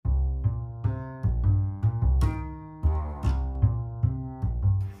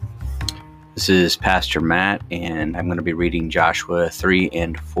This is Pastor Matt, and I'm going to be reading Joshua 3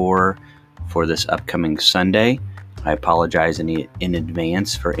 and 4 for this upcoming Sunday. I apologize in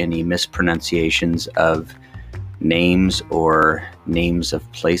advance for any mispronunciations of names or names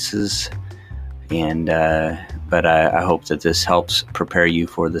of places, but I hope that this helps prepare you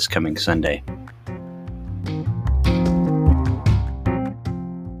for this coming Sunday.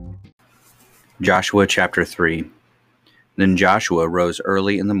 Joshua chapter 3. Then Joshua rose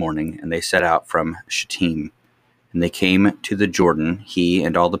early in the morning, and they set out from Shittim. And they came to the Jordan, he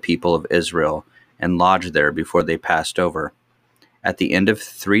and all the people of Israel, and lodged there before they passed over. At the end of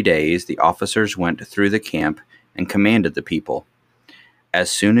 3 days, the officers went through the camp and commanded the people,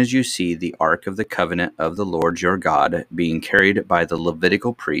 "As soon as you see the ark of the covenant of the Lord your God being carried by the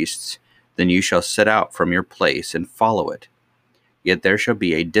Levitical priests, then you shall set out from your place and follow it. Yet there shall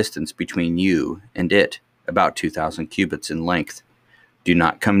be a distance between you and it, about 2,000 cubits in length. Do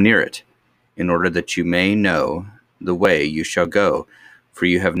not come near it, in order that you may know the way you shall go, for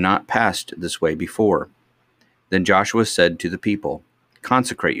you have not passed this way before." Then Joshua said to the people,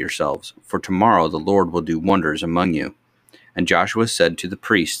 "Consecrate yourselves, for tomorrow the Lord will do wonders among you." And Joshua said to the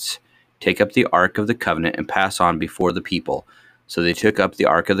priests, "Take up the ark of the covenant and pass on before the people." So they took up the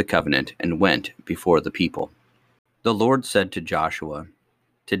ark of the covenant and went before the people. The Lord said to Joshua,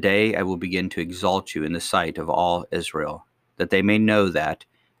 "Today I will begin to exalt you in the sight of all Israel, that they may know that,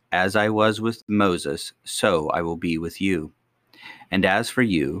 as I was with Moses, so I will be with you. And as for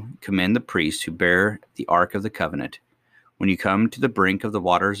you, command the priests who bear the ark of the covenant, when you come to the brink of the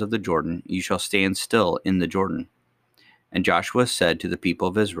waters of the Jordan, you shall stand still in the Jordan." And Joshua said to the people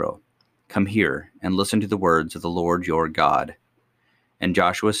of Israel, "Come here, and listen to the words of the Lord your God." And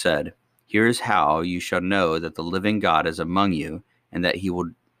Joshua said, "Here is how you shall know that the living God is among you, and that he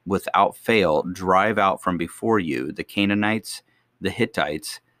will without fail drive out from before you the Canaanites, the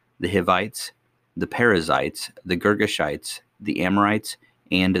Hittites, the Hivites, the Perizzites, the Girgashites, the Amorites,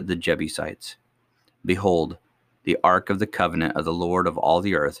 and the Jebusites. Behold, the ark of the covenant of the Lord of all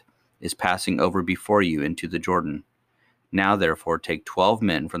the earth is passing over before you into the Jordan. Now therefore take 12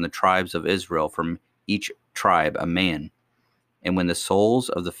 men from the tribes of Israel, from each tribe a man. And when the soles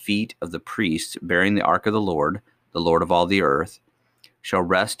of the feet of the priests bearing the ark of the Lord of all the earth, shall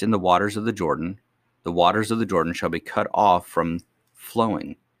rest in the waters of the waters of the Jordan shall be cut off from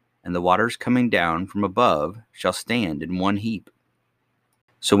flowing, and the waters coming down from above shall stand in one heap."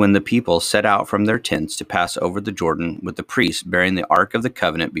 So when the people set out from their tents to pass over the Jordan, with the priests bearing the ark of the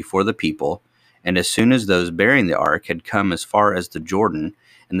covenant before the people, and as soon as those bearing the ark had come as far as the Jordan,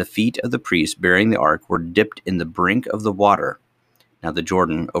 and the feet of the priests bearing the ark were dipped in the brink of the water, now the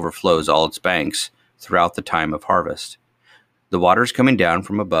Jordan overflows all its banks throughout the time of harvest, the waters coming down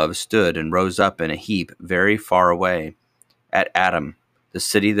from above stood and rose up in a heap very far away, at Adam, the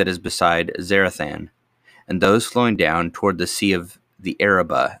city that is beside Zarethan, and those flowing down toward the sea of the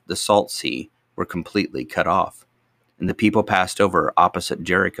Arabah, the salt sea, were completely cut off, and the people passed over opposite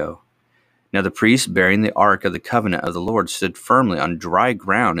Jericho. Now the priests bearing the ark of the covenant of the Lord stood firmly on dry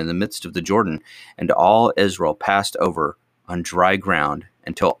ground in the midst of the Jordan, and all Israel passed over on dry ground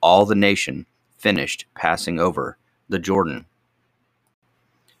until all the nation finished passing over the Jordan.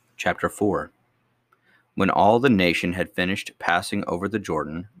 Chapter 4. When all the nation had finished passing over the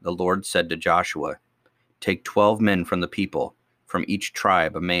Jordan, the Lord said to Joshua, "Take 12 men from the people, from each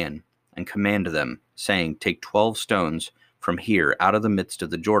tribe a man, and command them, saying, Take 12 stones from here out of the midst of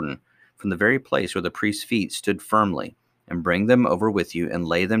the Jordan, from the very place where the priest's feet stood firmly, and bring them over with you, and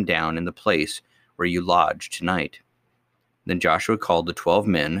lay them down in the place where you lodge tonight." Then Joshua called the 12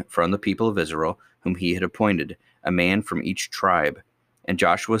 men from the people of Israel, whom he had appointed, a man from each tribe. And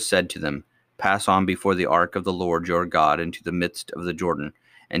Joshua said to them, "Pass on before the ark of the Lord your God into the midst of the Jordan,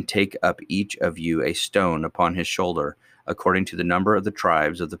 and take up each of you a stone upon his shoulder, according to the number of the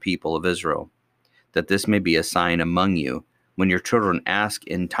tribes of the people of Israel, that this may be a sign among you. When your children ask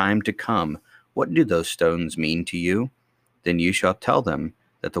in time to come, 'What do those stones mean to you?' then you shall tell them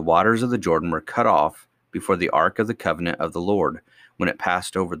that the waters of the Jordan were cut off before the ark of the covenant of the Lord, when it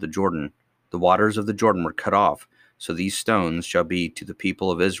passed over the Jordan. The waters of the Jordan were cut off, so these stones shall be to the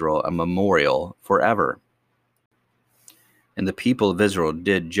people of Israel a memorial forever." And the people of Israel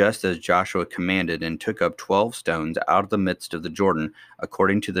did just as Joshua commanded, and took up 12 stones out of the midst of the Jordan,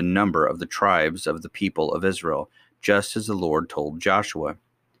 according to the number of the tribes of the people of Israel, just as the Lord told Joshua.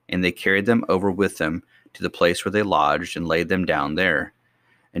 And they carried them over with them to the place where they lodged, and laid them down there.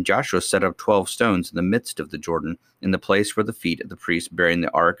 And Joshua set up 12 stones in the midst of the Jordan, in the place where the feet of the priests bearing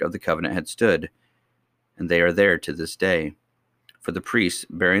the ark of the covenant had stood, and they are there to this day. For the priests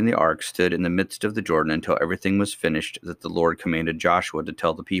bearing the ark stood in the midst of the Jordan until everything was finished that the Lord commanded Joshua to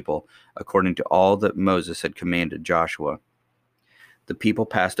tell the people, according to all that Moses had commanded Joshua. The people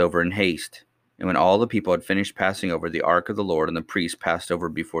passed over in haste, and when all the people had finished passing over, the ark of the Lord and the priests passed over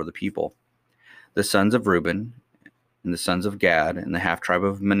before the people. The sons of Reuben and the sons of Gad and the half-tribe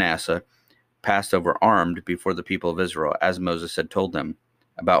of Manasseh passed over armed before the people of Israel, as Moses had told them.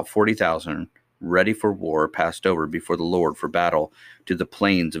 About 40,000, ready for war, passed over before the Lord for battle to the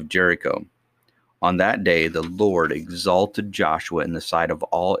plains of Jericho. On that day the Lord exalted Joshua in the sight of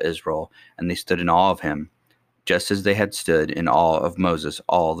all Israel, and they stood in awe of him, just as they had stood in awe of Moses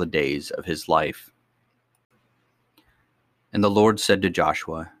all the days of his life. And the Lord said to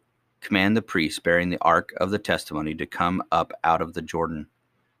Joshua, "Command the priests bearing the ark of the testimony to come up out of the Jordan."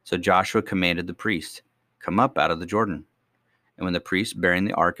 So Joshua commanded the priests, "Come up out of the Jordan." And when the priests bearing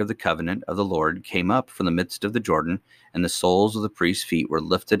the ark of the covenant of the Lord came up from the midst of the Jordan, and the soles of the priests' feet were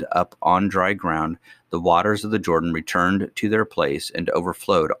lifted up on dry ground, the waters of the Jordan returned to their place and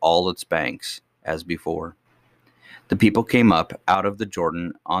overflowed all its banks, as before. The people came up out of the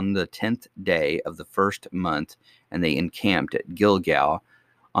Jordan on the 10th day of the first month, and they encamped at Gilgal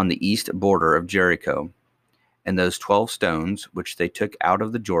on the east border of Jericho. And those 12 stones which they took out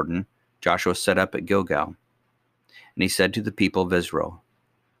of the Jordan, Joshua set up at Gilgal. And he said to the people of Israel,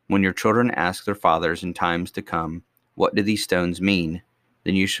 "When your children ask their fathers in times to come, 'What do these stones mean?'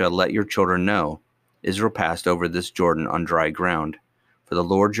 then you shall let your children know, Israel passed over this Jordan on dry ground. For the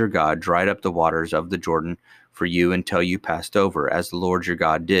Lord your God dried up the waters of the Jordan for you until you passed over, as the Lord your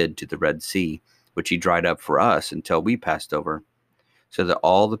God did to the Red Sea, which he dried up for us until we passed over, so that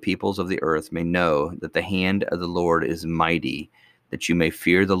all the peoples of the earth may know that the hand of the Lord is mighty, that you may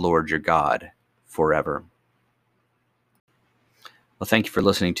fear the Lord your God forever." Well, thank you for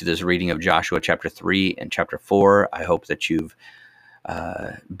listening to this reading of Joshua chapter 3 and chapter 4. I hope that you've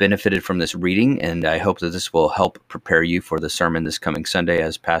benefited from this reading, and I hope that this will help prepare you for the sermon this coming Sunday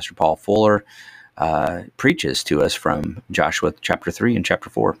as Pastor Paul Fuller preaches to us from Joshua chapter 3 and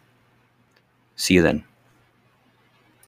chapter 4. See you then.